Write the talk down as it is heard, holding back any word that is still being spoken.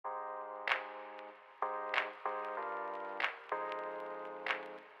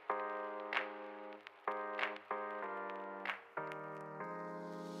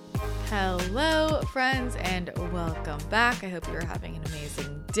Hello, friends, and welcome back. I hope you're having an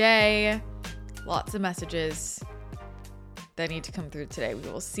amazing day. Lots of messages that need to come through today. We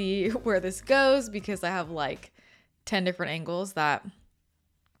will see where this goes because I have like 10 different angles that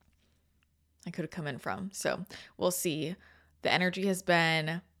I could have come in from. So we'll see. The energy has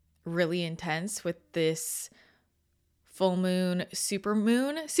been really intense with this full moon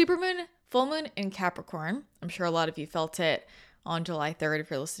in Capricorn. I'm sure a lot of you felt it on July 3rd if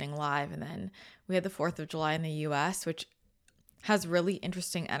you're listening live. And then we had the 4th of July in the US, which has really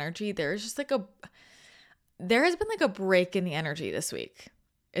interesting energy. There has been like a break in the energy this week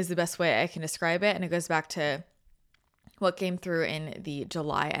is the best way I can describe it. And it goes back to what came through in the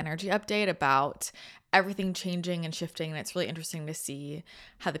July energy update about everything changing and shifting. And it's really interesting to see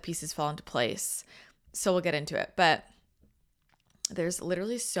how the pieces fall into place. So we'll get into it. But there's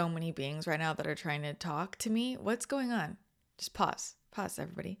literally so many beings right now that are trying to talk to me. What's going on? Just pause,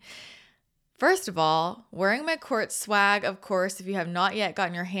 everybody. First of all, wearing my quartz swag, of course, if you have not yet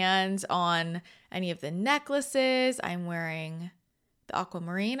gotten your hands on any of the necklaces, I'm wearing the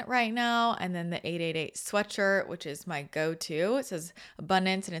aquamarine right now, and then the 888 sweatshirt, which is my go-to. It says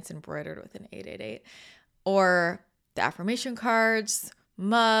abundance and it's embroidered with an 888. Or the affirmation cards,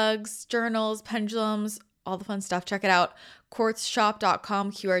 mugs, journals, pendulums, all the fun stuff. Check it out.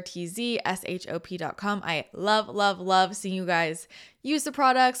 quartzshop.com, QRTZSHOP.com. I love seeing you guys use the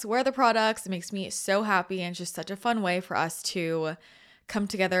products, wear the products. It makes me so happy, and it's just such a fun way for us to come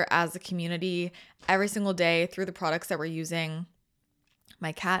together as a community every single day through the products that we're using.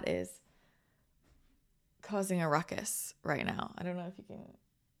 My cat is causing a ruckus right now. I don't know if you can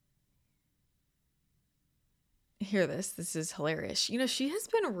hear this. This is hilarious. You know, she has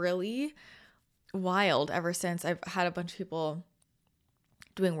been really wild ever since. I've had a bunch of people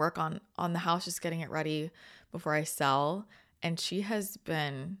doing work on the house, just getting it ready before I sell, and she's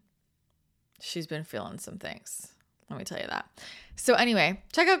been feeling some things, let me tell you that. So anyway,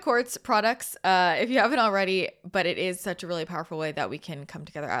 check out Quartz products if you haven't already, but it is such a really powerful way that we can come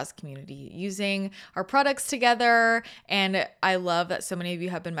together as a community using our products together. And I love that so many of you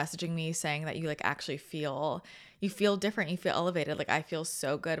have been messaging me saying that you like actually feel different, you feel elevated. Like I feel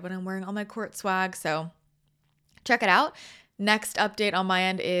so good when I'm wearing all my Quartz swag. So check it out. Next update on my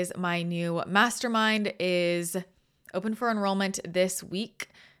end is my new mastermind is open for enrollment this week.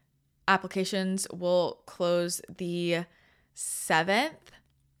 Applications will close the 7th.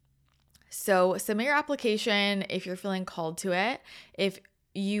 So submit your application if you're feeling called to it. If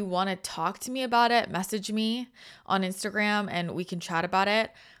you want to talk to me about it, message me on Instagram and we can chat about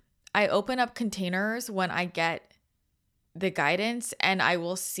it. I open up containers when I get the guidance, and I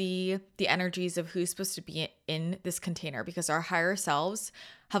will see the energies of who's supposed to be in this container because our higher selves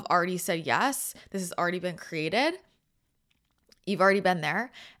have already said yes. This has already been created. You've already been there.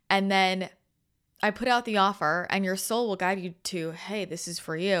 And then I put out the offer and your soul will guide you to, hey, this is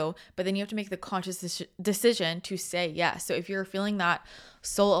for you. But then you have to make the conscious decision to say yes. So if you're feeling that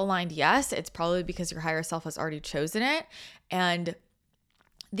soul aligned yes, it's probably because your higher self has already chosen it. And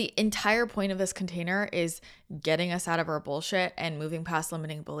the entire point of this container is getting us out of our bullshit and moving past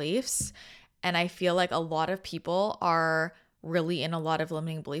limiting beliefs. And I feel like a lot of people are really in a lot of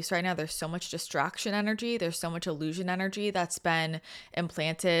limiting beliefs right now. There's so much distraction energy. There's so much illusion energy that's been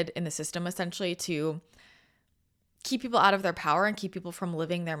implanted in the system essentially to keep people out of their power and keep people from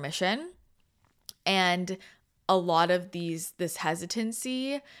living their mission. And a lot of this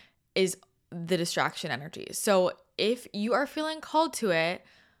hesitancy is the distraction energy. So if you are feeling called to it,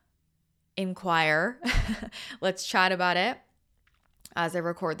 inquire. Let's chat about it. As I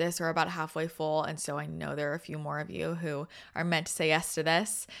record this, we're about halfway full, and so I know there are a few more of you who are meant to say yes to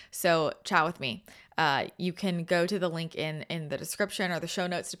this. So chat with me. You can go to the link in the description or the show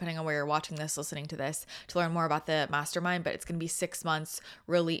notes, depending on where you're watching this, listening to this, to learn more about the mastermind, but it's going to be 6 months,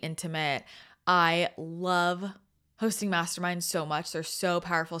 really intimate. I love hosting masterminds so much. They're so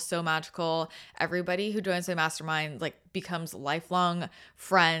powerful, so magical. Everybody who joins my mastermind like becomes lifelong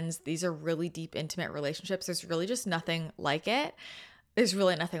friends. These are really deep, intimate relationships. There's really just nothing like it. There's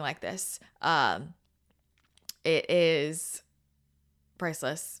really nothing like this. It is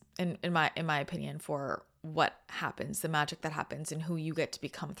priceless in my opinion for what happens, the magic that happens and who you get to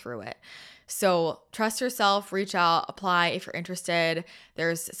become through it. So trust yourself, reach out, apply if you're interested.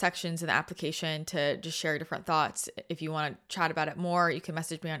 There's sections in the application to just share different thoughts. If you want to chat about it more, you can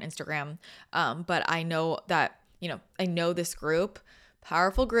message me on Instagram. But I know that, I know this group,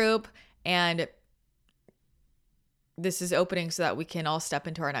 powerful group, and this is opening so that we can all step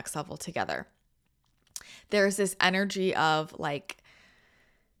into our next level together. There's this energy of like,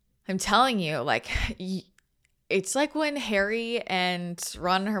 I'm telling you, like, It's like when Harry and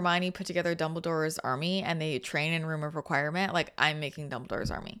Ron and Hermione put together Dumbledore's army and they train in Room of Requirement. Like, I'm making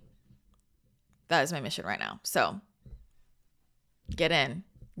Dumbledore's army. That is my mission right now. So get in.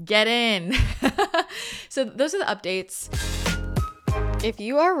 Get in. So those are the updates. If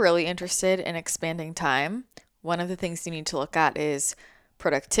you are really interested in expanding time, one of the things you need to look at is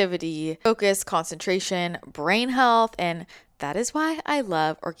productivity, focus, concentration, brain health, and that is why I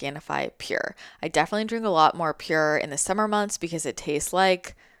love Organifi Pure. I definitely drink a lot more Pure in the summer months because it tastes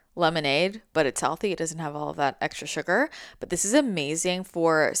like lemonade, but it's healthy. It doesn't have all of that extra sugar. But this is amazing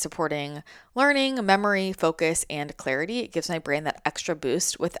for supporting learning, memory, focus, and clarity. It gives my brain that extra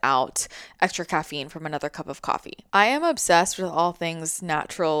boost without extra caffeine from another cup of coffee. I am obsessed with all things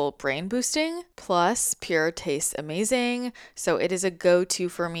natural brain boosting. Plus, Pure tastes amazing. So it is a go-to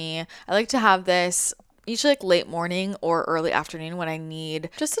for me. I like to have this usually like late morning or early afternoon when I need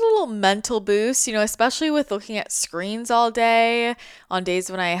just a little mental boost, especially with looking at screens all day. On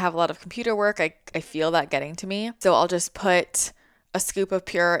days when I have a lot of computer work, I feel that getting to me. So I'll just put a scoop of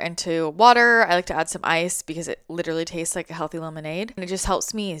Pure into water. I like to add some ice because it literally tastes like a healthy lemonade. And it just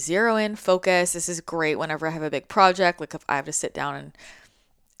helps me zero in, focus. This is great whenever I have a big project, like if I have to sit down and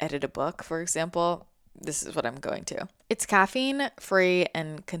edit a book, for example. This is what I'm going to. It's caffeine free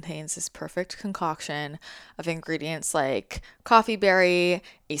and contains this perfect concoction of ingredients like coffee berry,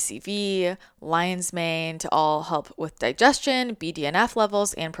 ACV, lion's mane to all help with digestion, BDNF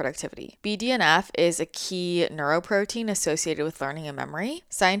levels, and productivity. BDNF is a key neuroprotein associated with learning and memory.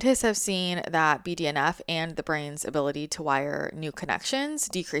 Scientists have seen that BDNF and the brain's ability to wire new connections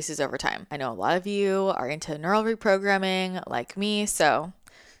decreases over time. I know a lot of you are into neural reprogramming like me, so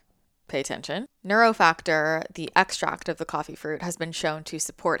pay attention. Neurofactor, the extract of the coffee fruit, has been shown to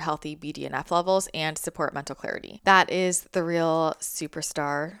support healthy BDNF levels and support mental clarity. That is the real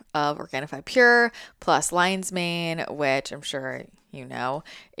superstar of Organifi Pure, plus lion's mane, which I'm sure you know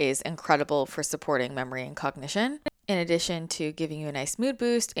is incredible for supporting memory and cognition, in addition to giving you a nice mood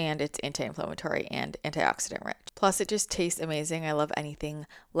boost, and it's anti-inflammatory and antioxidant rich. Plus, it just tastes amazing. I love anything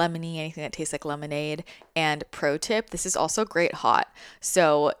lemony, anything that tastes like lemonade. And pro tip, this is also great hot.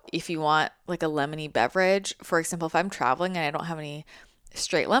 So if you want like a lemony beverage, for example, if I'm traveling and I don't have any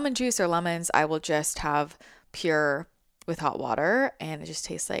straight lemon juice or lemons, I will just have Pure with hot water and it just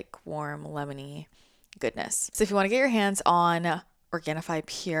tastes like warm lemony goodness. So if you want to get your hands on Organifi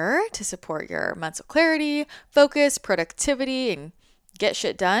Pure to support your mental clarity, focus, productivity, and get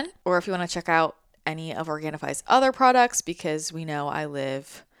shit done, or if you want to check out any of Organifi's other products, because we know I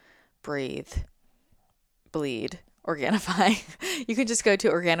live, breathe, bleed Organifi, you can just go to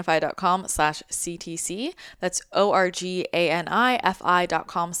Organifi.com/CTC. That's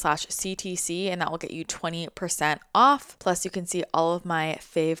ORGANIFI.com/CTC, and that will get you 20% off. Plus, you can see all of my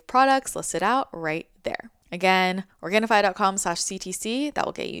fave products listed out right there. Again, Organifi.com/CTC, that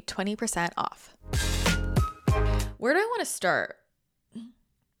will get you 20% off. Where do I want to start?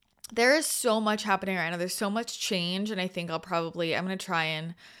 There is so much happening right now. There's so much change, and I think I'm going to try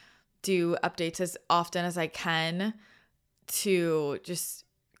and do updates as often as I can to just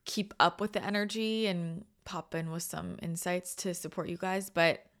keep up with the energy and pop in with some insights to support you guys.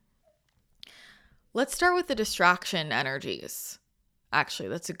 But let's start with the distraction energies. Actually,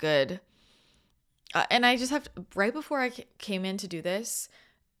 that's a good... and I just have to, right before I came in to do this,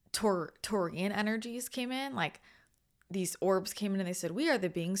 Taurian energies came in, like these orbs came in and they said, "We are the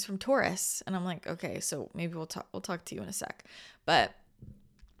beings from Taurus." And I'm like, okay, so maybe we'll talk to you in a sec. But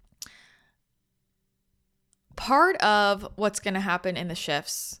part of what's going to happen in the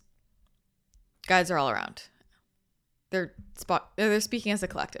shifts, guides are all around. They're speaking as a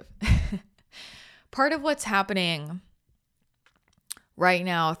collective. Part of what's happening right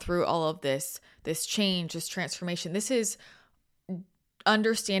now through all of this change, this transformation, this is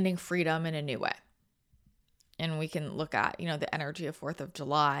understanding freedom in a new way. And we can look at, the energy of 4th of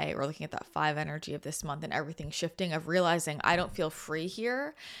July, or looking at that 5 energy of this month and everything shifting, of realizing I don't feel free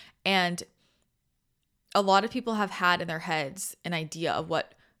here. And a lot of people have had in their heads an idea of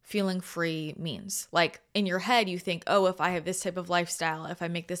what feeling free means. Like in your head, you think, oh, if I have this type of lifestyle, if I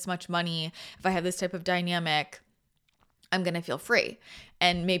make this much money, if I have this type of dynamic, I'm going to feel free.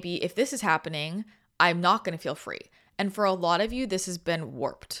 And maybe if this is happening, I'm not going to feel free. And for a lot of you, this has been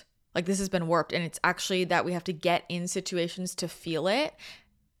warped. And it's actually that we have to get in situations to feel it,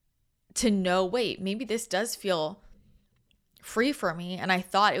 to know, wait, maybe this does feel free for me. And I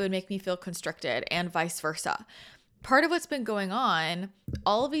thought it would make me feel constricted, and vice versa. Part of what's been going on,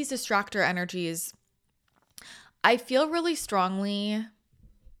 all of these distractor energies, I feel really strongly.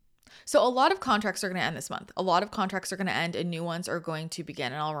 So a lot of contracts are going to end this month. A lot of contracts are going to end and new ones are going to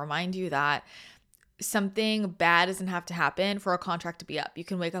begin. And I'll remind you that something bad doesn't have to happen for a contract to be up. You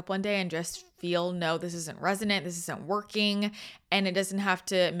can wake up one day and just feel, no, this isn't resonant, this isn't working, and it doesn't have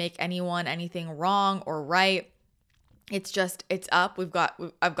to make anyone anything wrong or right. It's just, it's up.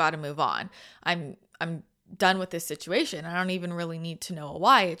 I've got to move on. I'm done with this situation. I don't even really need to know a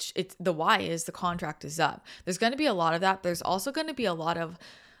why. It's the why is the contract is up. There's going to be a lot of that. There's also going to be a lot of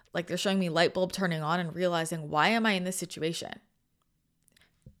like, they're showing me light bulb turning on and realizing, why am I in this situation?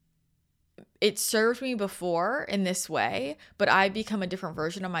 It served me before in this way, but I've become a different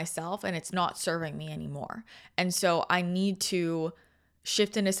version of myself and it's not serving me anymore. And so I need to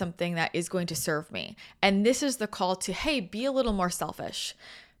shift into something that is going to serve me. And this is the call to, hey, be a little more selfish.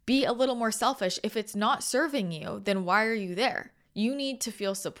 Be a little more selfish. If it's not serving you, then why are you there? You need to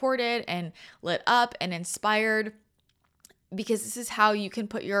feel supported and lit up and inspired, because this is how you can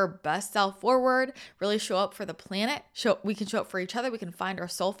put your best self forward, really show up for the planet. We can show up for each other. We can find our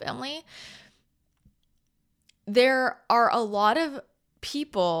soul family. There are a lot of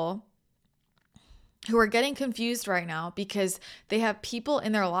people who are getting confused right now because they have people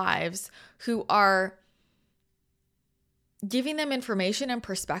in their lives who are giving them information and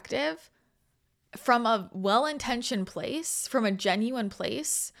perspective from a well-intentioned place, from a genuine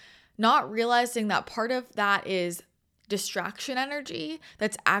place, not realizing that part of that is distraction energy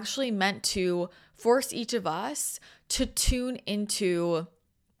that's actually meant to force each of us to tune into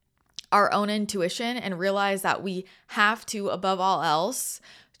our own intuition and realize that we have to, above all else,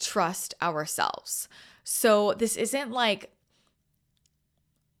 trust ourselves. So this isn't like,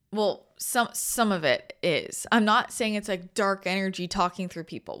 well, some of it is. I'm not saying it's like dark energy talking through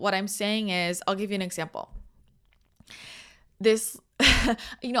people. What I'm saying is, I'll give you an example. This, I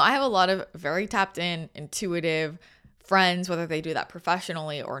have a lot of very tapped in, intuitive friends, whether they do that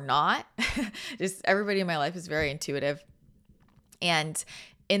professionally or not. Just everybody in my life is very intuitive. And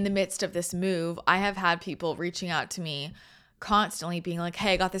in the midst of this move, I have had people reaching out to me constantly being like,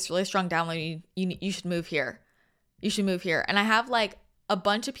 hey, I got this really strong download. You should move here. You should move here. And I have like a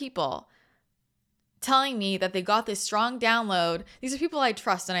bunch of people telling me that they got this strong download. These are people I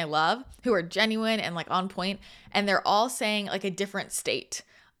trust and I love, who are genuine and like on point. And they're all saying like a different state,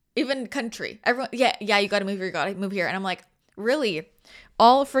 even country. Everyone, yeah, you got to move here. You got to move here. And I'm like, really?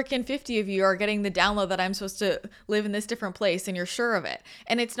 All freaking 50 of you are getting the download that I'm supposed to live in this different place and you're sure of it.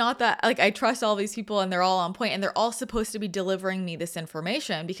 And it's not that like I trust all these people and they're all on point and they're all supposed to be delivering me this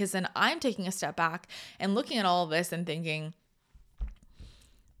information, because then I'm taking a step back and looking at all of this and thinking,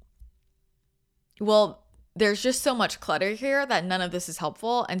 well, there's just so much clutter here that none of this is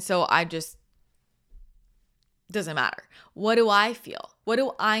helpful. And so doesn't matter. What do I feel? What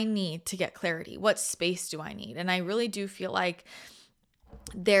do I need to get clarity? What space do I need? And I really do feel like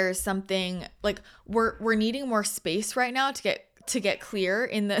there's something like we're needing more space right now to get clear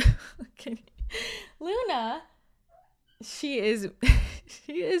in the Luna. She is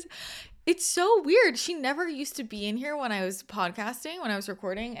it's so weird. She never used to be in here when I was podcasting, when I was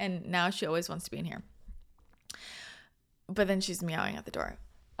recording, and now she always wants to be in here. But then she's meowing at the door.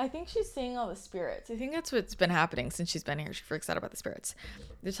 I think she's seeing all the spirits. I think that's what's been happening since she's been here. She freaks out about the spirits.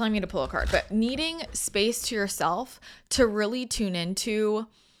 They're telling me to pull a card. But needing space to yourself to really tune into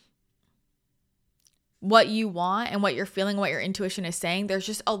what you want and what you're feeling, what your intuition is saying. There's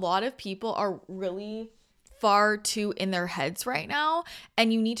just a lot of people are really far too in their heads right now.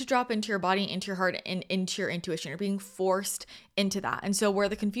 And you need to drop into your body, into your heart, and into your intuition. You're being forced into that. And so where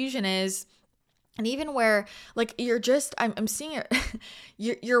the confusion is, and even where like you're just, I'm seeing it,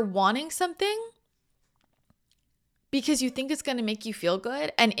 you're wanting something because you think it's going to make you feel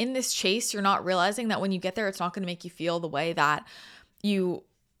good. And in this chase, you're not realizing that when you get there, it's not going to make you feel the way that you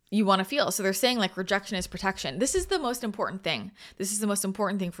want to feel. So they're saying like rejection is protection. This is the most important thing. This is the most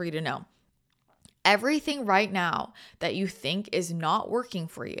important thing for you to know. Everything right now that you think is not working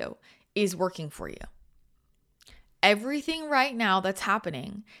for you is working for you. Everything right now that's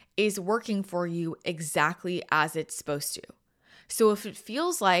happening is working for you exactly as it's supposed to. So if it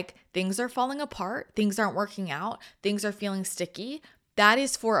feels like things are falling apart, things aren't working out, things are feeling sticky, that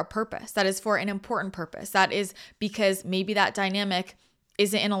is for a purpose. That is for an important purpose. That is because maybe that dynamic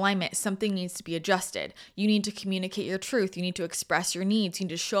isn't in alignment. Something needs to be adjusted. You need to communicate your truth. You need to express your needs. You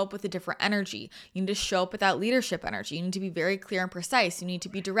need to show up with a different energy. You need to show up with that leadership energy. You need to be very clear and precise. You need to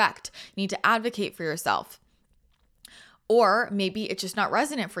be direct. You need to advocate for yourself. Or maybe it's just not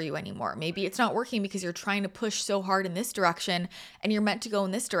resonant for you anymore. Maybe it's not working because you're trying to push so hard in this direction and you're meant to go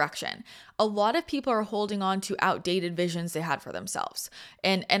in this direction. A lot of people are holding on to outdated visions they had for themselves.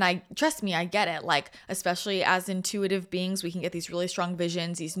 And I trust me, I get it. Like, especially as intuitive beings, we can get these really strong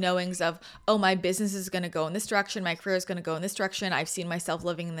visions, these knowings of, oh, my business is going to go in this direction. My career is going to go in this direction. I've seen myself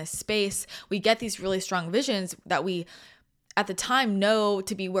living in this space. We get these really strong visions that we at the time know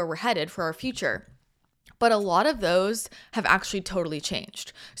to be where we're headed for our future. But a lot of those have actually totally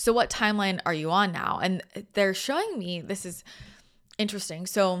changed. So what timeline are you on now? And they're showing me, this is interesting.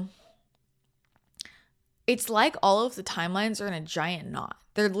 So it's like all of the timelines are in a giant knot.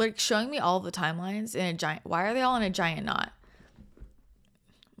 They're like showing me all of the timelines in a giant, why are they all in a giant knot?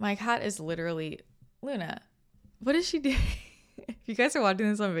 My cat is literally, Luna, what is she doing? If you guys are watching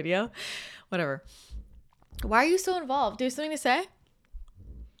this on video, whatever. Why are you so involved? Do you have something to say?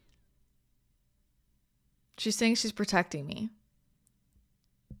 She's saying she's protecting me.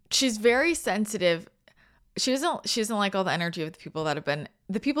 She's very sensitive. She doesn't like all the energy of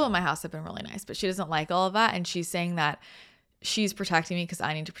the people in my house have been really nice, but she doesn't like all of that. And she's saying that she's protecting me because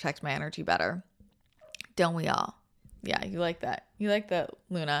I need to protect my energy better. Don't we all? Yeah, you like that. You like that,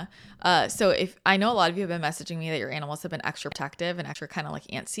 Luna. So if I know a lot of you have been messaging me that your animals have been extra protective and extra kind of like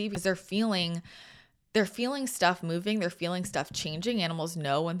antsy because they're feeling stuff moving. They're feeling stuff changing. Animals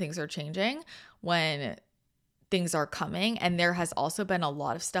know when things are changing, when things are coming. And there has also been a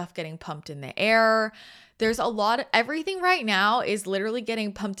lot of stuff getting pumped in the air. There's everything right now is literally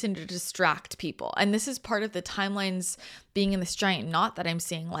getting pumped in to distract people. And this is part of the timelines being in this giant knot that I'm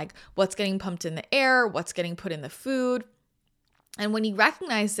seeing, like what's getting pumped in the air, what's getting put in the food. And when you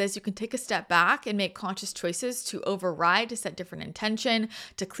recognize this, you can take a step back and make conscious choices to override, to set different intention,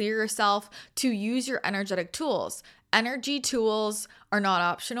 to clear yourself, to use your energetic tools. Energy tools are not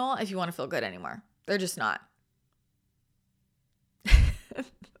optional if you want to feel good anymore. They're just not.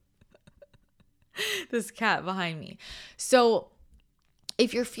 This cat behind me. So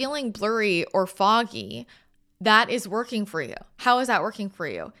if you're feeling blurry or foggy, that is working for you. How is that working for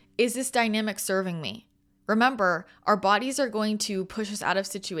you? Is this dynamic serving me? Remember, our bodies are going to push us out of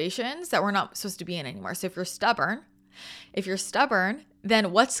situations that we're not supposed to be in anymore. So if you're stubborn,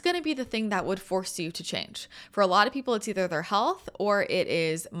 then what's going to be the thing that would force you to change? For a lot of people, it's either their health or it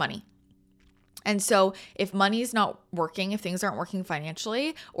is money. And so if money is not working, if things aren't working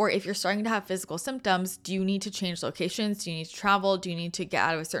financially, or if you're starting to have physical symptoms, do you need to change locations? Do you need to travel? Do you need to get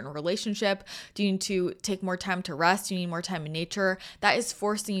out of a certain relationship? Do you need to take more time to rest? Do you need more time in nature? That is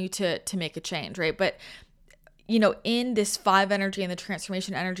forcing you to make a change, right? But in this 5 energy and the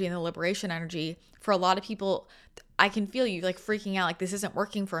transformation energy and the liberation energy, for a lot of people, I can feel you like freaking out, like this isn't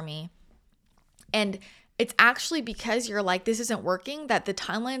working for me. And it's actually because you're like, this isn't working, that the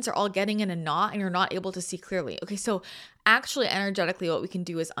timelines are all getting in a knot and you're not able to see clearly. Okay, so actually energetically what we can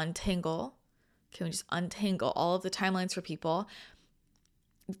do is untangle. Can we just untangle all of the timelines for people?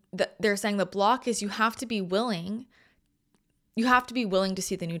 They're saying the block is you have to be willing to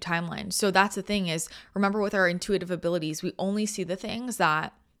see the new timeline. So that's the thing is, remember with our intuitive abilities, we only see the things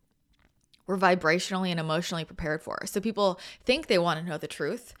that we're vibrationally and emotionally prepared for. So people think they want to know the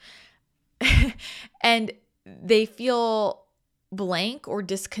truth and they feel blank or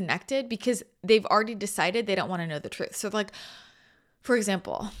disconnected because they've already decided they don't want to know the truth. So like, for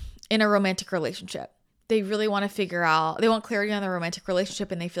example, in a romantic relationship, they really want to they want clarity on their romantic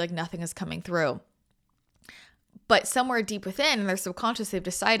relationship and they feel like nothing is coming through. But somewhere deep within, in their subconscious, they've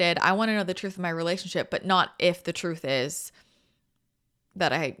decided, I want to know the truth of my relationship, but not if the truth is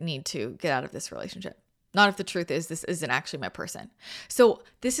that I need to get out of this relationship. Not if the truth is this isn't actually my person. So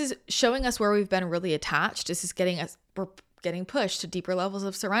this is showing us where we've been really attached. This is we're getting pushed to deeper levels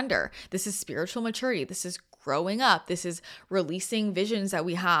of surrender. This is spiritual maturity. This is growing up. This is releasing visions that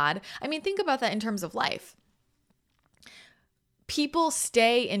we had. I mean, think about that in terms of life. People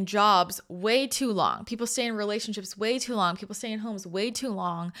stay in jobs way too long. People stay in relationships way too long. People stay in homes way too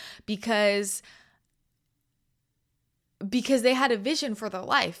long because they had a vision for their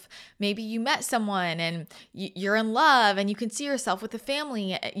life. Maybe you met someone and you're in love and you can see yourself with a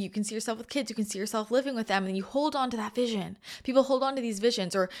family. You can see yourself with kids. You can see yourself living with them and you hold on to that vision. People hold on to these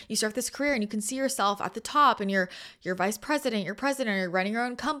visions, or you start this career and you can see yourself at the top and you're vice president, you're president, or you're running your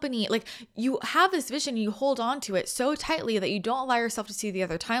own company. Like you have this vision and you hold on to it so tightly that you don't allow yourself to see the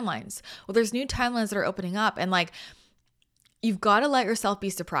other timelines. Well, there's new timelines that are opening up and like you've got to let yourself be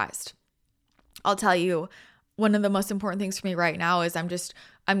surprised. I'll tell you, one of the most important things for me right now is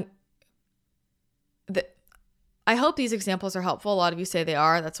I hope these examples are helpful. A lot of you say they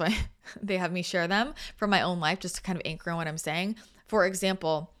are. That's why they have me share them from my own life, just to kind of anchor on what I'm saying. For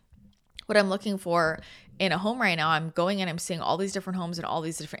example, what I'm looking for in a home right now. I'm going in, I'm seeing all these different homes in all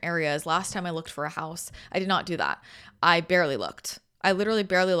these different areas. Last time I looked for a house, I did not do that. I barely looked. I literally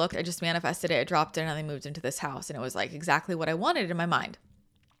barely looked. I just manifested it. It dropped in and I moved into this house. And it was like exactly what I wanted in my mind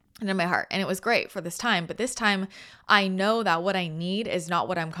and in my heart. And it was great for this time. But this time I know that what I need is not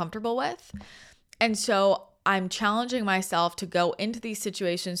what I'm comfortable with. And so I'm challenging myself to go into these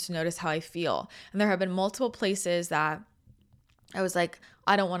situations to notice how I feel. And there have been multiple places that I was like,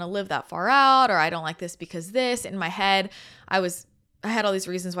 I don't want to live that far out, or I don't like this because this. In my head, I had all these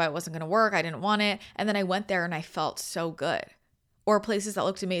reasons why it wasn't going to work. I didn't want it. And then I went there and I felt so good. Or places that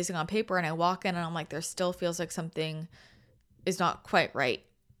looked amazing on paper, and I walk in and I'm like, there still feels like something is not quite right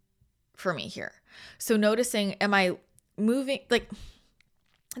for me here. So noticing, am I moving? Like,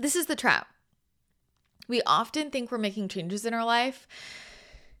 this is the trap. We often think we're making changes in our life,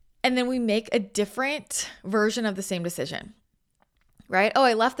 and then we make a different version of the same decision, right? Oh,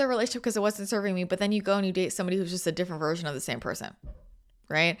 I left the relationship because it wasn't serving me, but then you go and you date somebody who's just a different version of the same person,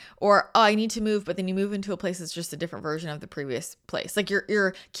 right? Or, oh, I need to move, but then you move into a place that's just a different version of the previous place. Like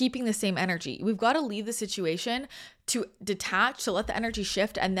you're keeping the same energy. We've got to leave the situation, to detach, to let the energy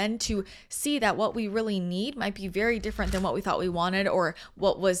shift, and then to see that what we really need might be very different than what we thought we wanted, or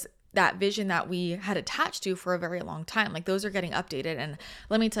what was that vision that we had attached to for a very long time. Like those are getting updated. And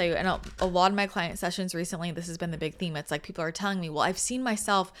let me tell you, in a lot of my client sessions recently, this has been the big theme. It's like people are telling me, well, I've seen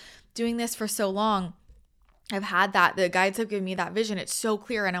myself doing this for so long. I've had that. The guides have given me that vision. It's so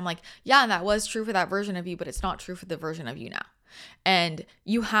clear. And I'm like, yeah, and that was true for that version of you, but it's not true for the version of you now. And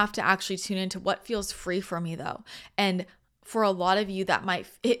you have to actually tune into what feels free for me though. And for a lot of you, that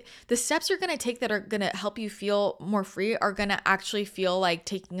the steps you're going to take that are going to help you feel more free are going to actually feel like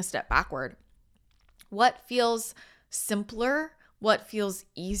taking a step backward. What feels simpler? What feels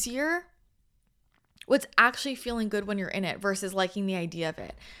easier? What's actually feeling good when you're in it versus liking the idea of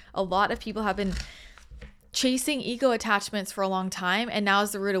it? A lot of people have been chasing ego attachments for a long time, and now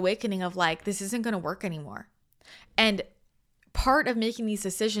is the rude awakening of like, this isn't going to work anymore. And part of making these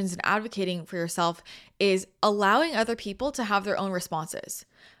decisions and advocating for yourself is allowing other people to have their own responses,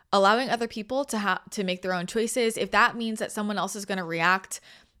 allowing other people to make their own choices. If that means that someone else is going to react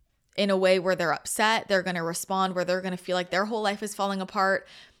in a way where they're upset, they're going to respond where they're going to feel like their whole life is falling apart.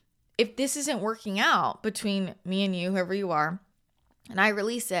 If this isn't working out between me and you, whoever you are, and I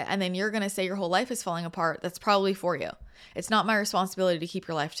release it, and then you're going to say your whole life is falling apart, that's probably for you. It's not my responsibility to keep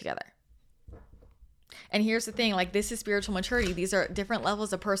your life together. And here's the thing, like, this is spiritual maturity. These are different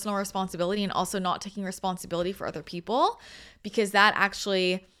levels of personal responsibility, and also not taking responsibility for other people, because that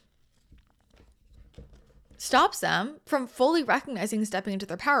actually stops them from fully recognizing and stepping into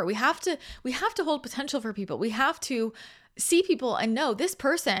their power. We have to hold potential for people. We have to see people and know this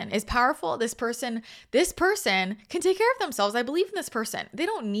person is powerful. This person can take care of themselves. I believe in this person. They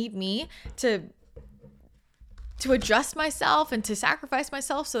don't need me to adjust myself and to sacrifice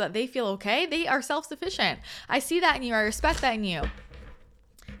myself so that they feel okay. They are self-sufficient. I see that in you. I respect that in you.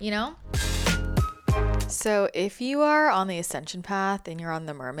 You know? So if you are on the ascension path and you're on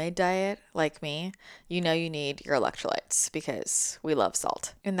the mermaid diet like me, you know you need your electrolytes because we love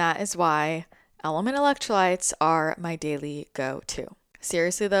salt. And that is why element electrolytes are my daily go-to.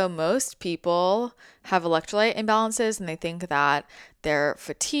 Seriously though, most people have electrolyte imbalances and they think that their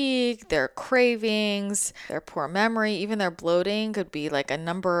fatigue, their cravings, their poor memory, even their bloating could be like a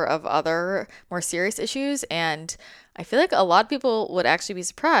number of other more serious issues. And I feel like a lot of people would actually be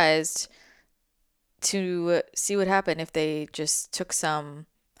surprised to see what happened if they just took some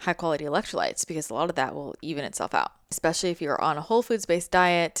high quality electrolytes, because a lot of that will even itself out, especially if you're on a whole foods based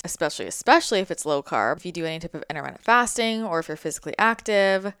diet, especially if it's low carb. If you do any type of intermittent fasting, or if you're physically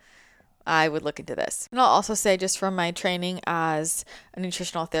active, I would look into this. And I'll also say, just from my training as a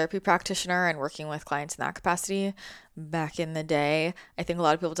nutritional therapy practitioner and working with clients in that capacity back in the day, I think a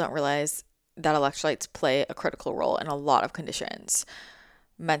lot of people don't realize that electrolytes play a critical role in a lot of conditions.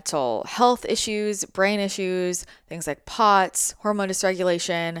 Mental health issues, brain issues, things like POTS, hormone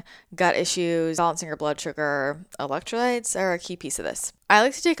dysregulation, gut issues, balancing your blood sugar. Electrolytes are a key piece of this. I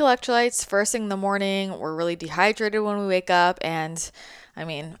like to take electrolytes first thing in the morning. We're really dehydrated when we wake up, and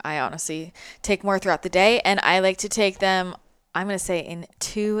I honestly take more throughout the day, and I like to take them, I'm going to say, in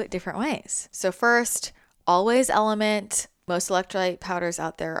 2 different ways. So first, always Element. Most electrolyte powders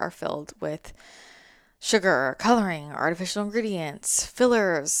out there are filled with sugar, coloring, artificial ingredients,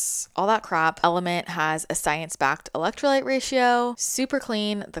 fillers, all that crap. Element has a science-backed electrolyte ratio, super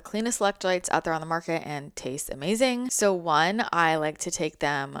clean, the cleanest electrolytes out there on the market, and taste amazing. So one, I like to take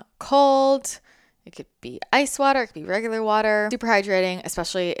them cold. It could be ice water, it could be regular water. Super hydrating,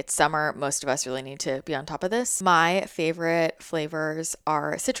 especially it's summer. Most of us really need to be on top of this. My favorite flavors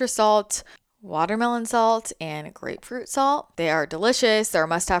are citrus salt, watermelon salt and grapefruit salt. They are delicious. They're a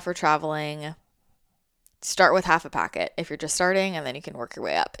must-have for traveling. Start with half a packet if you're just starting, and then you can work your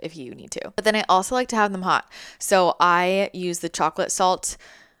way up if you need to. But then I also like to have them hot. So I use the chocolate salt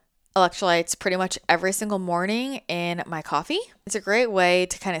electrolytes pretty much every single morning in my coffee. It's a great way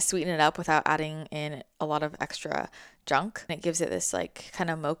to kind of sweeten it up without adding in a lot of extra junk. And it gives it this like kind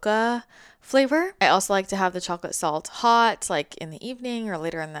of mocha flavor. I also like to have the chocolate salt hot, like in the evening or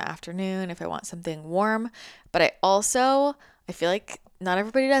later in the afternoon if I want something warm. But I feel like not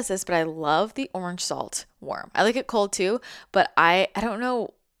everybody does this, but I love the orange salt warm. I like it cold too, but I don't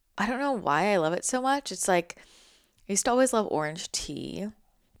know why I love it so much. It's like I used to always love orange tea,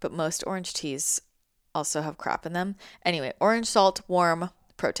 but most orange teas also have crap in them. Anyway, orange salt warm,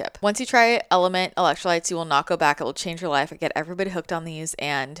 pro tip. Once you try Element electrolytes, you will not go back. It will change your life. I get everybody hooked on these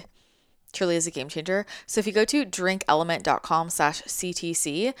and truly is a game changer. So if you go to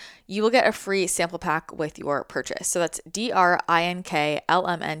drinkelement.com/CTC, you will get a free sample pack with your purchase. So that's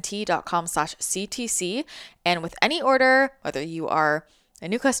drinkLMNT.com/CTC. And with any order, whether you are a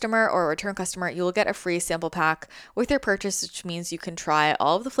new customer or a return customer, you will get a free sample pack with your purchase, which means you can try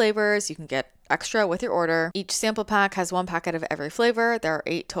all of the flavors. You can get extra with your order. Each sample pack has 1 packet of every flavor. There are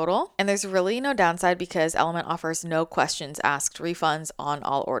 8 total. And there's really no downside because Element offers no questions asked refunds on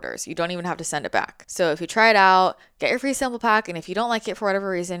all orders. You don't even have to send it back. So if you try it out, get your free sample pack. And if you don't like it for whatever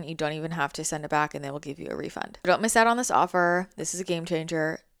reason, you don't even have to send it back and they will give you a refund. Don't miss out on this offer. This is a game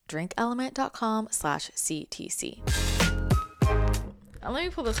changer. drinkelement.com/CTC. Let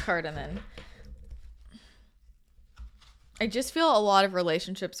me pull this card and then I just feel a lot of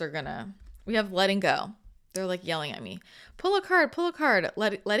relationships we have letting go. They're like yelling at me. Pull a card.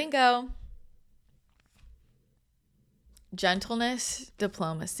 Letting go. Gentleness,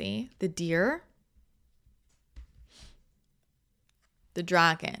 diplomacy, the deer, the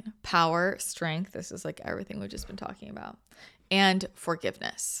dragon, power, strength. This is like everything we've just been talking about. And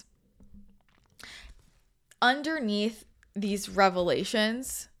forgiveness. Underneath these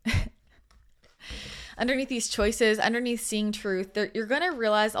revelations, underneath these choices, underneath seeing truth, you're going to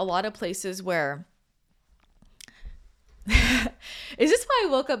realize a lot of places where is this why I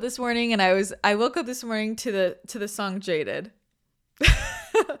woke up this morning and I woke up this morning to the song Jaded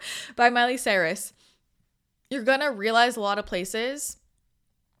by Miley Cyrus. You're going to realize a lot of places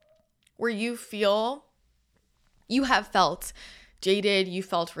where you have felt jaded, you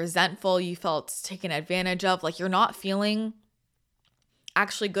felt resentful, you felt taken advantage of, like you're not feeling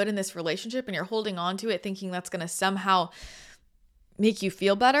actually good in this relationship and you're holding on to it thinking that's going to somehow make you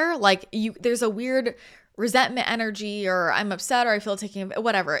feel better. Like there's a weird resentment energy or I'm upset or I feel taken,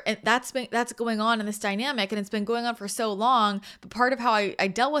 whatever. And that's going on in this dynamic and it's been going on for so long. But part of how I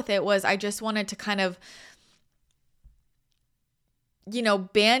dealt with it was I just wanted to kind of,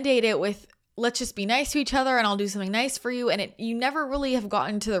 band-aid it with, let's just be nice to each other and I'll do something nice for you. And you never really have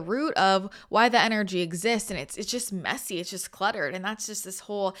gotten to the root of why the energy exists. And it's just messy. It's just cluttered. And that's just this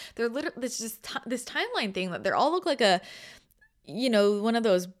whole, it's just this timeline thing that they all look like one of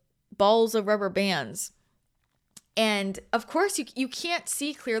those balls of rubber bands. And of course you can't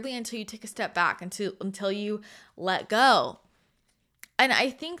see clearly until you take a step back, until you let go. And I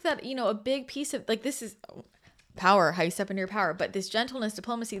think that, a big piece of this is power, how you step into your power, but this gentleness,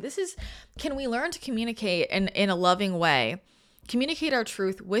 diplomacy, can we learn to communicate in a loving way, communicate our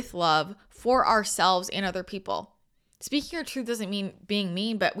truth with love for ourselves and other people. Speaking your truth doesn't mean being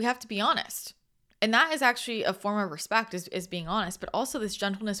mean, but we have to be honest. And that is actually a form of respect is being honest, but also this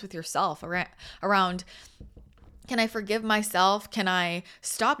gentleness with yourself around, can I forgive myself? Can I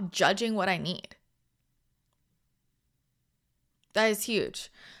stop judging what I need? That is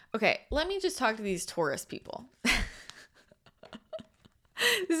huge. Okay, let me just talk to these Taurus people.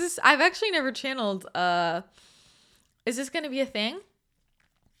 I've actually never channeled, is this going to be a thing?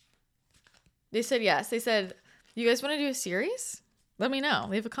 They said yes. They said, you guys want to do a series? Let me know.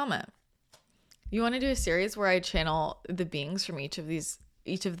 Leave a comment. You want to do a series where I channel the beings from each of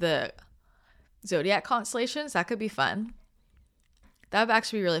the zodiac constellations? That could be fun. That would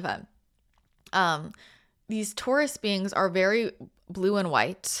actually be really fun. These Taurus beings are very blue and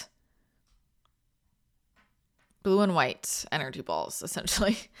white energy balls,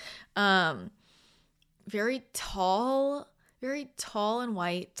 essentially. Very tall and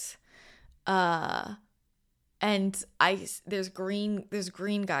white. And there's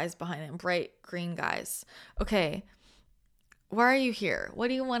green guys behind them, bright green guys. Okay, why are you here? What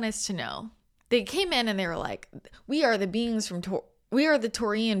do you want us to know? They came in and they were like, we are the beings we are the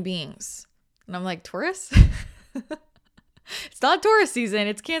Taurian beings. And I'm like, Taurus? It's not Taurus season,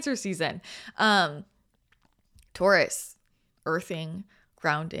 it's Cancer season. Taurus, earthing,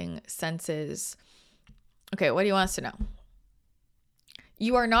 grounding senses. Okay, what do you want us to know?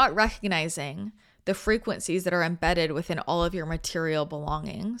 You are not recognizing the frequencies that are embedded within all of your material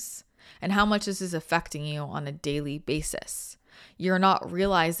belongings and how much this is affecting you on a daily basis. You're not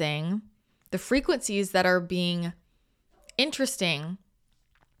realizing the frequencies that are being interesting.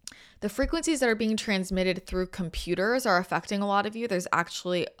 The frequencies that are being transmitted through computers are affecting a lot of you. There's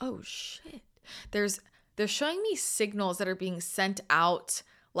actually, oh shit. They're showing me signals that are being sent out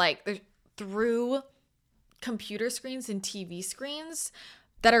like through computer screens and TV screens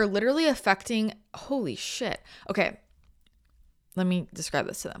that are literally affecting, holy shit. Okay, let me describe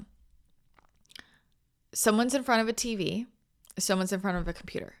this to them. Someone's in front of a TV, someone's in front of a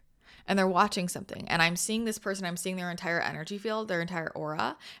computer, and they're watching something. And I'm seeing this person, I'm seeing their entire energy field, their entire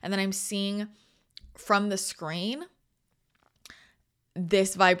aura. And then I'm seeing from the screen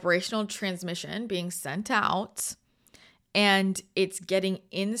this vibrational transmission being sent out, and it's getting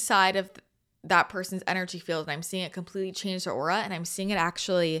inside of that person's energy field. And I'm seeing it completely change their aura. And I'm seeing it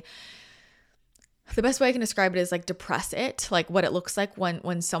actually, the best way I can describe it is like depress it, like what it looks like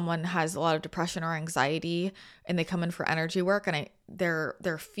when someone has a lot of depression or anxiety and they come in for energy work, and their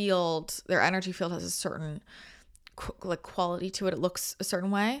energy field has a certain like quality to it. It looks a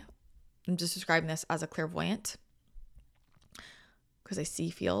certain way. I'm just describing this as a clairvoyant because I see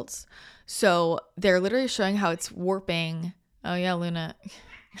fields. So they're literally showing how it's warping. Oh yeah, Luna.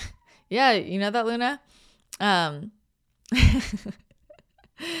 Yeah, you know that, Luna?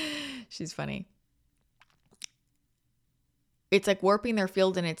 She's funny. It's like warping their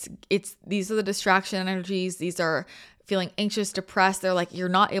field, and it's these are the distraction energies. These are feeling anxious, depressed. They're like, you're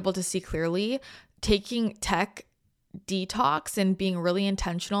not able to see clearly. Taking tech detox and being really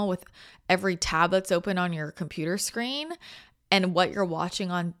intentional with every tab that's open on your computer screen and what you're watching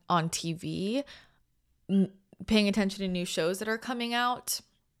on TV, paying attention to new shows that are coming out.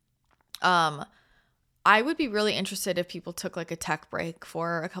 I would be really interested if people took like a tech break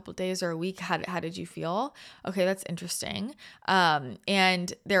for a couple of days or a week. How did you feel? Okay, that's interesting.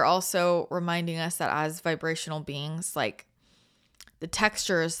 And they're also reminding us that as vibrational beings, like the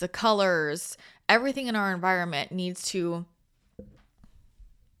textures, the colors, everything in our environment needs to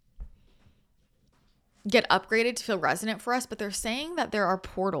get upgraded to feel resonant for us. But they're saying that there are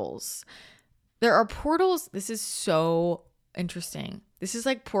portals. There are portals. This is so interesting. This is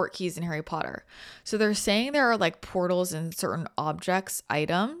like port keys in Harry Potter. So they're saying there are like portals in certain objects,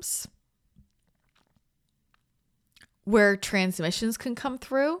 items, where transmissions can come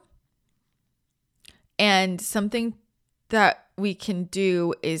through. And something that we can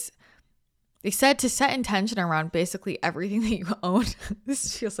do is, they said, to set intention around basically everything that you own.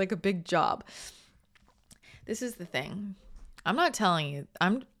 This feels like a big job. This is the thing. I am not telling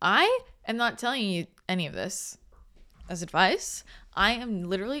you any of this as advice. I am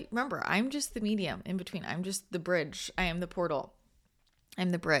literally, remember, I'm just the medium in between. I'm just the bridge. I am the portal. I'm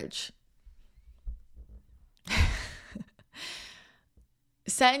the bridge.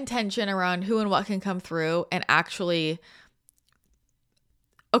 Set intention around who and what can come through, and actually,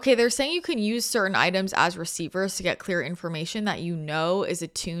 okay, they're saying you can use certain items as receivers to get clear information that you know is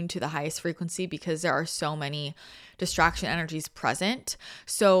attuned to the highest frequency, because there are so many distraction energies present.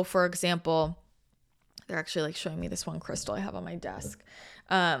 So for example, they're actually like showing me this one crystal I have on my desk.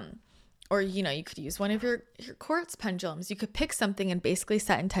 Or, you know, you could use one of your quartz pendulums. You could pick something and basically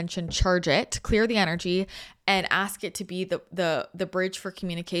set intention, charge it, clear the energy, and ask it to be the bridge for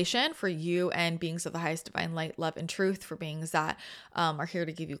communication for you and beings of the highest divine light, love, and truth, for beings that are here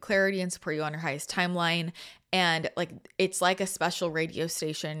to give you clarity and support you on your highest timeline. And like, it's like a special radio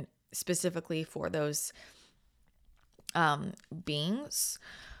station specifically for those beings.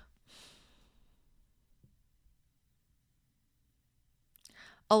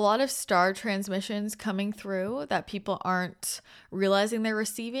 A lot of star transmissions coming through that people aren't realizing they're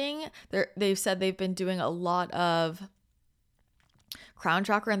receiving. They've said they've been doing a lot of crown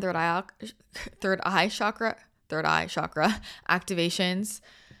chakra and third eye chakra activations.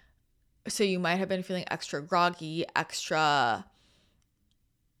 So you might have been feeling extra groggy, extra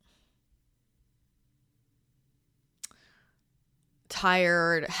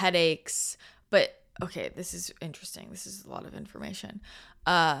tired, headaches. But okay, this is interesting. This is a lot of information.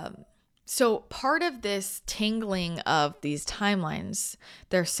 So part of this tingling of these timelines,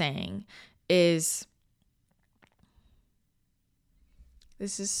 they're saying, is,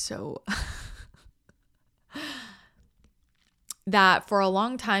 this is so that for a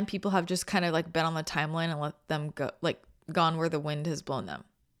long time people have just kind of like been on the timeline and let them go, like gone where the wind has blown them.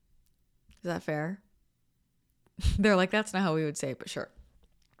 Is that fair? They're like, that's not how we would say it, but sure.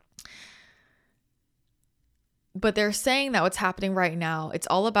 But they're saying that what's happening right now, it's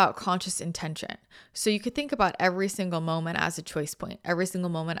all about conscious intention. So you could think about every single moment as a choice point, every single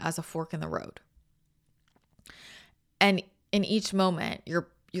moment as a fork in the road. And in each moment,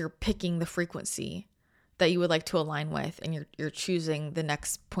 you're picking the frequency that you would like to align with, and you're choosing the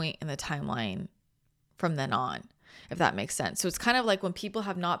next point in the timeline from then on, if that makes sense. So it's kind of like when people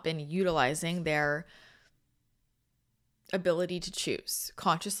have not been utilizing their ability to choose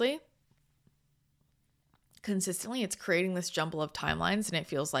consciously, consistently, it's creating this jumble of timelines, and it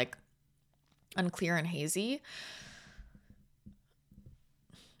feels like unclear and hazy.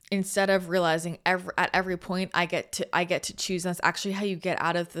 Instead of realizing at every point I get to choose. That's actually how you get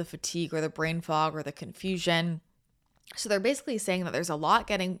out of the fatigue or the brain fog or the confusion. So they're basically saying that there's a lot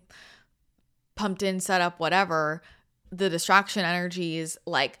getting pumped in, set up, whatever. The distraction energies,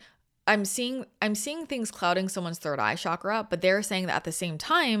 like I'm seeing things clouding someone's third eye chakra, but they're saying that at the same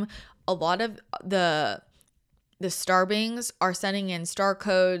time, a lot of the star beings are sending in star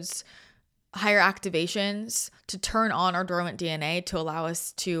codes, higher activations to turn on our dormant DNA to allow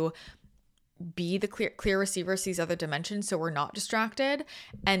us to be the clear receivers to these other dimensions, so we're not distracted.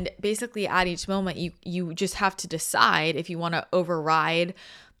 And basically at each moment, you just have to decide if you want to override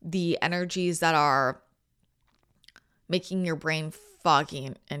the energies that are making your brain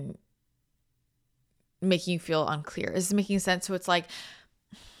foggy and making you feel unclear. Is this making sense? So it's like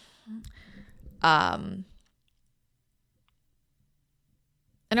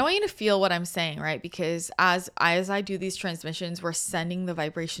and I want you to feel what I'm saying, right? Because as I do these transmissions, we're sending the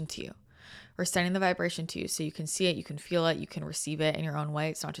vibration to you. We're sending the vibration to you so you can see it, you can feel it, you can receive it in your own way.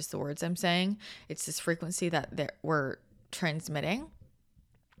 It's not just the words I'm saying. It's this frequency that we're transmitting.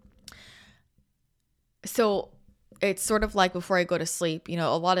 So it's sort of like before I go to sleep,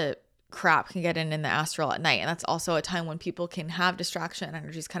 a lot of crap can get in the astral at night, and that's also a time when people can have distraction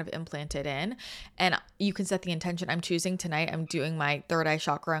energies kind of implanted in, and you can set the intention. I'm choosing tonight, I'm doing my third eye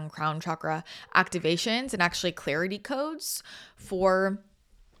chakra and crown chakra activations and actually clarity codes for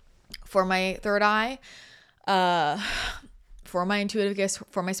my third eye, for my intuitive gifts,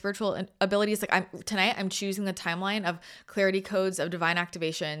 for my spiritual abilities. Like tonight I'm choosing the timeline of clarity codes, of divine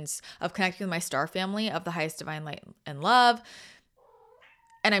activations, of connecting with my star family, of the highest divine light and love.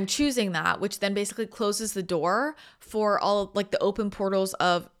 And I'm choosing that, which then basically closes the door for all like the open portals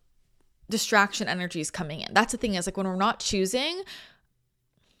of distraction energies coming in. That's the thing, is like when we're not choosing,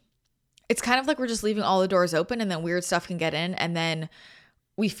 it's kind of like we're just leaving all the doors open, and then weird stuff can get in, and then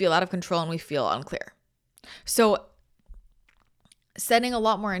we feel out of control and we feel unclear. So setting a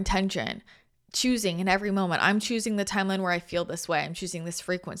lot more intention, choosing in every moment. I'm choosing the timeline where I feel this way. I'm choosing this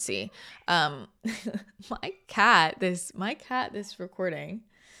frequency. My cat, this recording,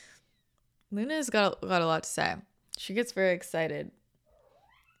 Luna's got a lot to say. She gets very excited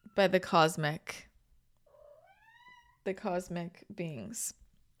by the cosmic beings.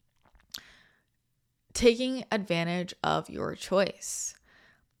 Taking advantage of your choice.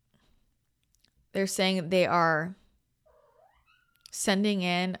 They're saying they are sending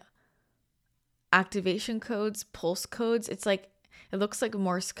in activation codes, pulse codes. It's like, it looks like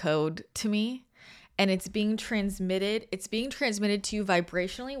Morse code to me. And it's being transmitted to you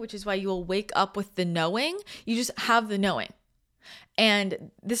vibrationally, which is why you will wake up with the knowing. You just have the knowing.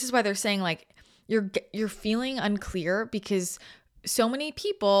 And this is why they're saying like you're feeling unclear, because so many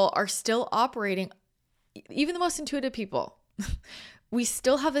people are still operating, even the most intuitive people. We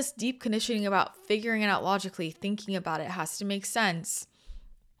still have this deep conditioning about figuring it out logically, thinking about it has to make sense.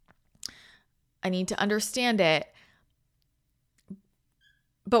 I need to understand it.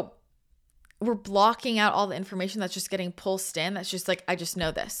 But we're blocking out all the information that's just getting pulsed in. That's just like, I just know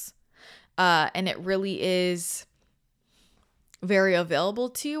this. And it really is very available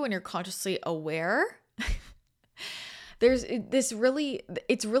to you when you're consciously aware. It's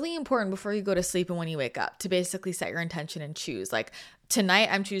really important before you go to sleep and when you wake up to basically set your intention and choose. Like tonight,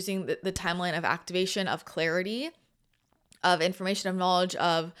 I'm choosing the timeline of activation, of clarity, of information, of knowledge,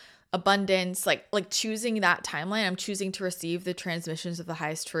 of abundance, like choosing that timeline. I'm choosing to receive the transmissions of the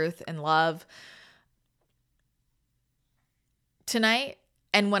highest truth and love tonight.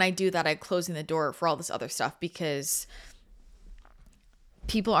 And when I do that, I'm closing the door for all this other stuff, because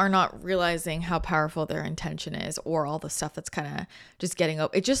people are not realizing how powerful their intention is, or all the stuff that's kind of just getting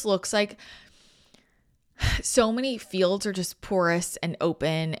up. It just looks like so many fields are just porous and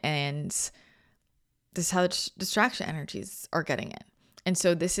open, and this is how the distraction energies are getting in. And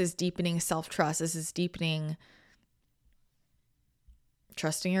so this is deepening self-trust. This is deepening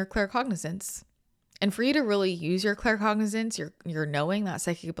trusting your claircognizance. And for you to really use your claircognizance, your knowing, that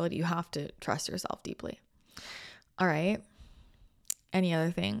psychic ability, you have to trust yourself deeply. All right. Any other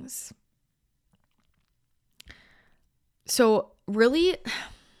things? So really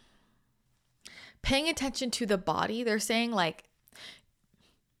paying attention to the body, they're saying like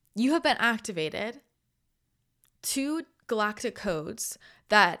you have been activated to galactic codes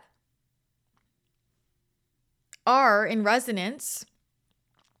that are in resonance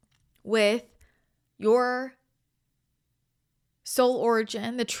with your soul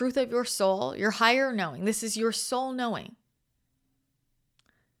origin, the truth of your soul, your higher knowing. This is your soul knowing.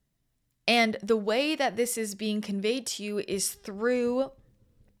 And the way that this is being conveyed to you is through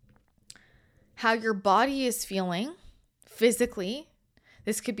how your body is feeling physically.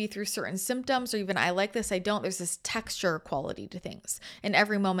 This could be through certain symptoms, or even I like this, I don't. There's this texture quality to things in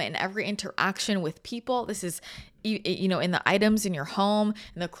every moment, in every interaction with people. This is, you know, in the items in your home,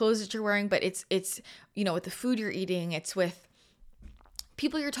 in the clothes that you're wearing, but it's, you know, with the food you're eating, it's with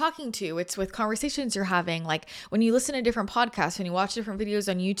people you're talking to, it's with conversations you're having. Like when you listen to different podcasts, when you watch different videos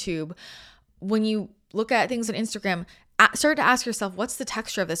on YouTube, when you look at things on Instagram, start to ask yourself, what's the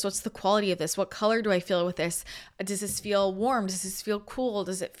texture of this? What's the quality of this? What color do I feel with this? Does this feel warm? Does this feel cool?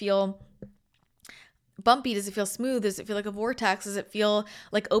 Does it feel bumpy? Does it feel smooth? Does it feel like a vortex? Does it feel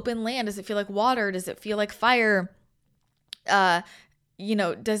like open land? Does it feel like water? Does it feel like fire? You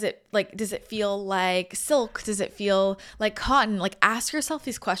know, does it feel like silk? Does it feel like cotton? Like ask yourself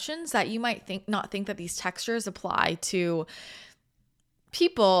these questions that you might not think that these textures apply to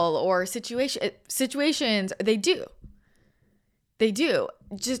people or situations. They do.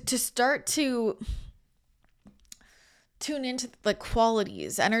 Just to start to tune into like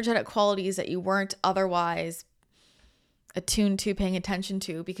qualities, energetic qualities that you weren't otherwise attuned to, paying attention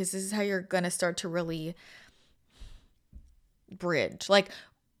to, because this is how you're going to start to really bridge. Like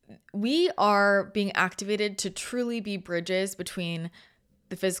we are being activated to truly be bridges between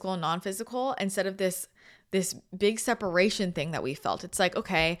the physical and non-physical, instead of this big separation thing that we felt. It's like,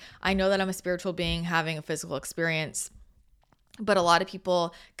 okay, I know that I'm a spiritual being having a physical experience, but a lot of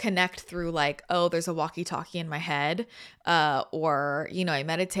people connect through like, oh, there's a walkie-talkie in my head, or, you know, I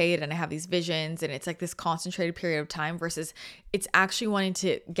meditate and I have these visions, and it's like this concentrated period of time, versus it's actually wanting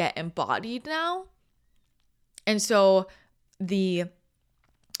to get embodied now. And so the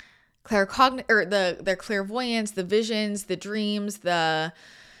the clairvoyance, the visions, the dreams, the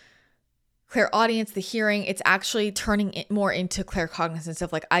clairaudience, the hearing, it's actually turning it more into claircognizance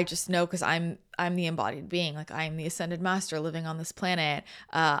of like, I just know because I'm the embodied being, like I'm the ascended master living on this planet.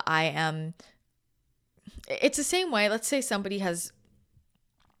 It's the same way. Let's say somebody has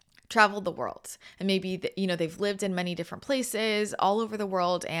traveled the world, and maybe you know, they've lived in many different places all over the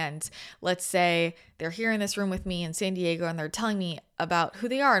world, and let's say they're here in this room with me in San Diego, and they're telling me about who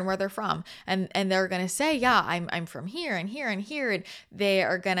they are and where they're from, and they're gonna say, yeah, I'm from here and here and here, and they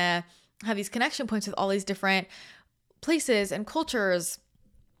are gonna have these connection points with all these different places and cultures,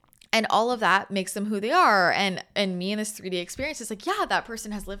 and all of that makes them who they are. And me in this 3D experience is like, yeah, that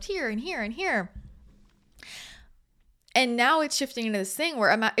person has lived here and here and here. And now it's shifting into this thing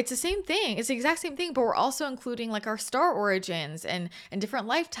where it's the same thing. It's the exact same thing, but we're also including like our star origins and different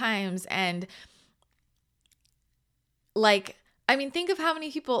lifetimes. And like, I mean, think of how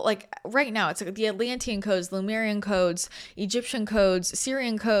many people, like right now, it's like the Atlantean codes, Lemurian codes, Egyptian codes,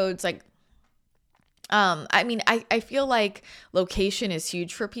 Syrian codes. Like, I mean, I feel like location is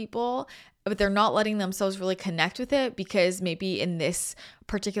huge for people, but they're not letting themselves really connect with it because maybe in this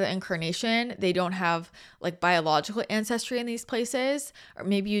particular incarnation, they don't have like biological ancestry in these places. Or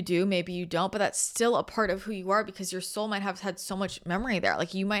maybe you do, maybe you don't, but that's still a part of who you are, because your soul might have had so much memory there.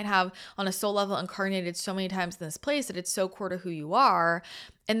 Like you might have on a soul level incarnated so many times in this place that it's so core to who you are.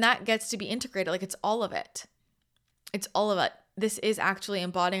 And that gets to be integrated. Like it's all of it. It's all of it. This is actually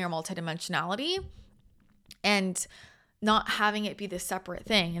embodying our multidimensionality and not having it be this separate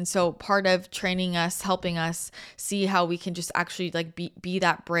thing. And so part of training us, helping us see how we can just actually like be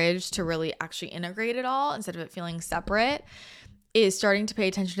that bridge to really actually integrate it all instead of it feeling separate, is starting to pay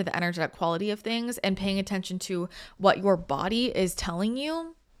attention to the energetic quality of things and paying attention to what your body is telling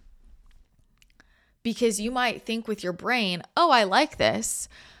you. Because you might think with your brain, oh, I like this.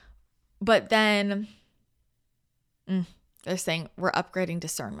 But then they're saying we're upgrading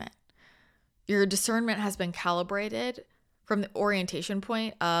discernment. Your discernment has been calibrated from the orientation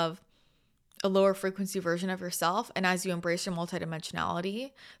point of a lower frequency version of yourself. And as you embrace your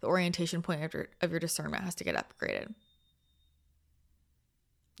multidimensionality, the orientation point of your discernment has to get upgraded.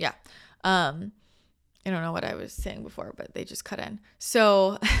 Yeah. I don't know what I was saying before, but they just cut in.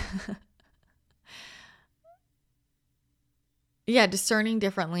 So yeah, discerning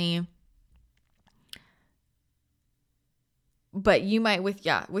differently. But you might with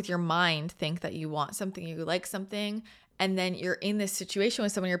your mind think that you want something, you like something, and then you're in this situation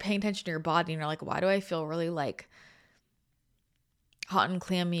with someone, you're paying attention to your body and you're like, why do I feel really like hot and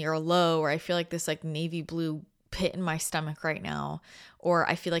clammy or low, or I feel like this like navy blue pit in my stomach right now, or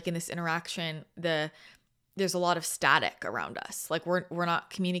I feel like in this interaction, there's a lot of static around us. Like we're not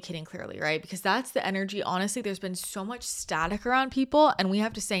communicating clearly, right? Because that's the energy. Honestly, there's been so much static around people, and we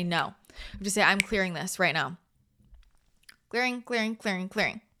have to say no. We have to say, I'm clearing this right now. Clearing, clearing, clearing,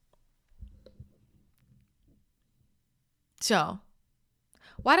 clearing. So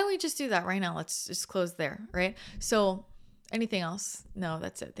why don't we just do that right now? Let's just close there, right? So anything else? No,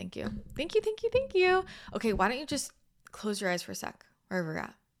 that's it. Thank you. Thank you, thank you, thank you. Okay, why don't you just close your eyes for a sec, wherever you're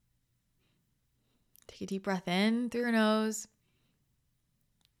at. Take a deep breath in through your nose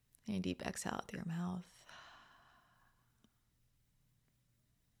and a deep exhale out through your mouth.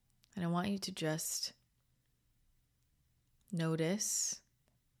 And I want you to just notice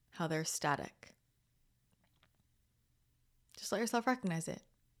how they're static. Just let yourself recognize it.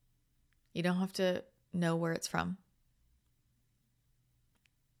 You don't have to know where it's from.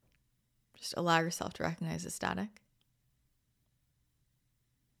 Just allow yourself to recognize the static.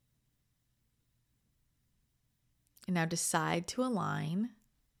 And now decide to align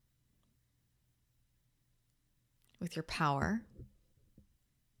with your power,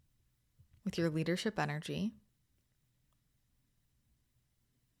 with your leadership energy,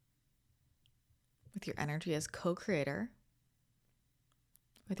 with your energy as co-creator,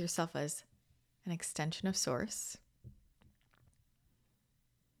 with yourself as an extension of source.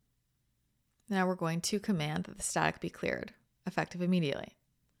 Now we're going to command that the static be cleared, effective immediately.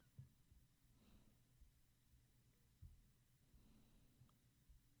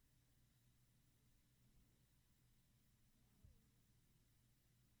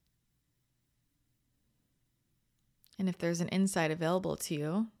 And if there's an insight available to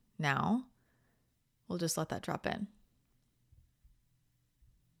you now, we'll just let that drop in.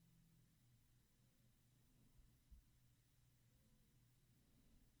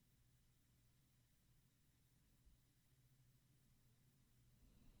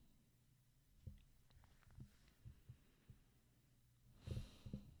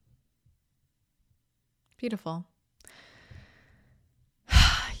 Beautiful.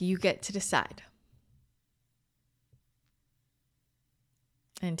 You get to decide.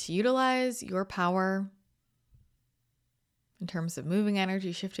 And to utilize your power in terms of moving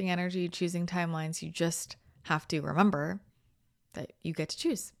energy, shifting energy, choosing timelines, you just have to remember that you get to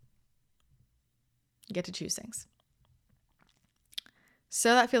choose. You get to choose things.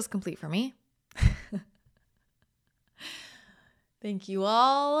 So that feels complete for me. Thank you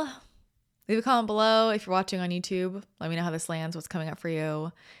all. Leave a comment below if you're watching on YouTube. Let me know how this lands, what's coming up for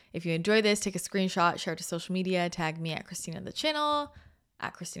you. If you enjoyed this, take a screenshot, share it to social media, tag me at Christina the Channel,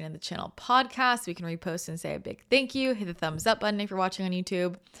 at Christina the Channel Podcast. We can repost and say a big thank you. Hit the thumbs up button if you're watching on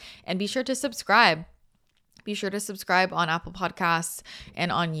YouTube. And be sure to subscribe. Be sure to subscribe on Apple Podcasts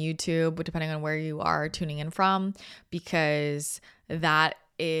and on YouTube, depending on where you are tuning in from, because that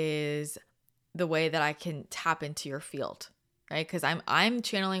is the way that I can tap into your field, right? Because I'm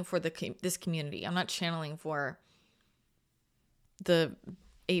channeling for this community. I'm not channeling for the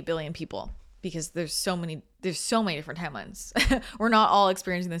 8 billion people, because there's so many different timelines. We're not all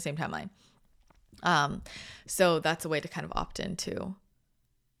experiencing the same timeline. So that's a way to kind of opt into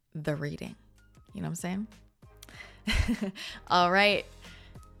the reading. You know what I'm saying? All right.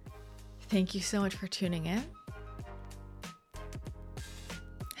 Thank you so much for tuning in.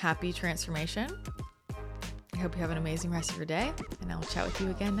 Happy transformation. I hope you have an amazing rest of your day, and I will chat with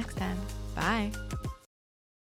you again next time. Bye.